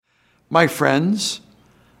My friends,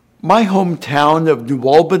 my hometown of New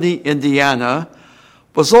Albany, Indiana,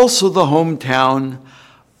 was also the hometown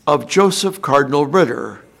of Joseph Cardinal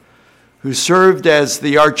Ritter, who served as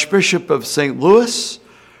the Archbishop of St. Louis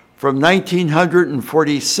from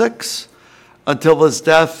 1946 until his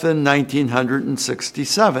death in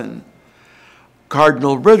 1967.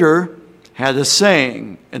 Cardinal Ritter had a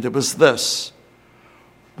saying, and it was this: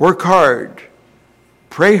 work hard,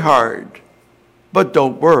 pray hard, but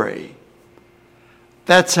don't worry.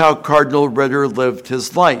 That's how Cardinal Ritter lived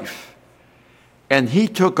his life. And he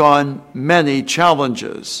took on many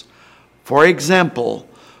challenges. For example,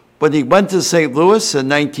 when he went to St. Louis in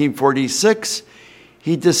 1946,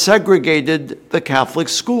 he desegregated the Catholic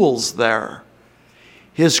schools there.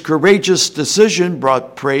 His courageous decision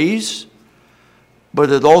brought praise,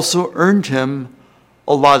 but it also earned him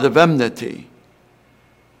a lot of enmity.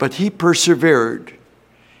 But he persevered.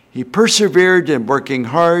 He persevered in working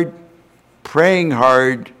hard, praying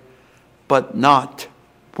hard, but not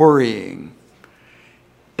worrying.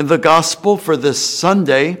 In the gospel for this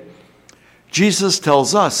Sunday, Jesus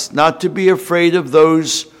tells us not to be afraid of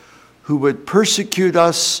those who would persecute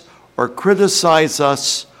us or criticize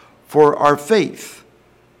us for our faith.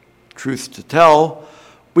 Truth to tell,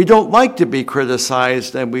 we don't like to be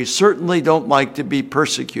criticized, and we certainly don't like to be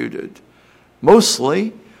persecuted.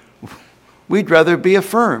 Mostly, we'd rather be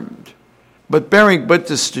affirmed. But bearing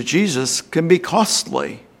witness to Jesus can be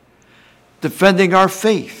costly. Defending our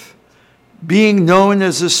faith, being known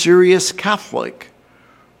as a serious Catholic,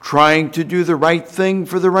 trying to do the right thing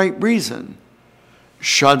for the right reason,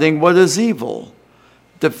 shunning what is evil,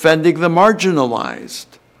 defending the marginalized.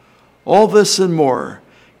 All this and more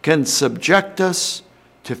can subject us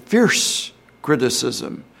to fierce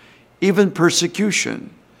criticism, even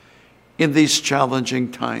persecution, in these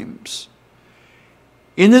challenging times.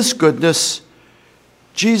 In his goodness,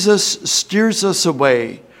 Jesus steers us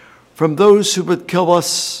away from those who would kill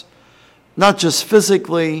us, not just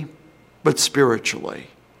physically, but spiritually.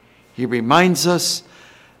 He reminds us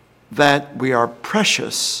that we are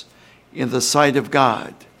precious in the sight of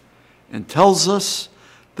God, and tells us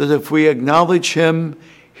that if we acknowledge him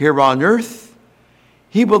here on earth,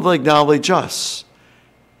 he will acknowledge us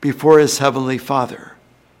before his heavenly Father.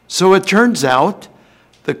 So it turns out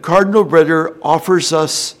that Cardinal Ritter offers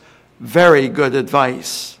us very good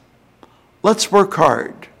advice. Let's work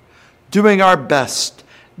hard, doing our best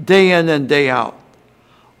day in and day out.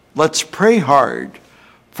 Let's pray hard,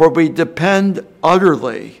 for we depend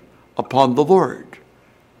utterly upon the Lord.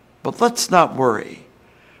 But let's not worry,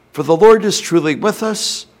 for the Lord is truly with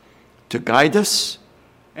us to guide us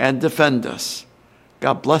and defend us.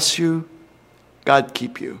 God bless you. God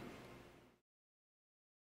keep you.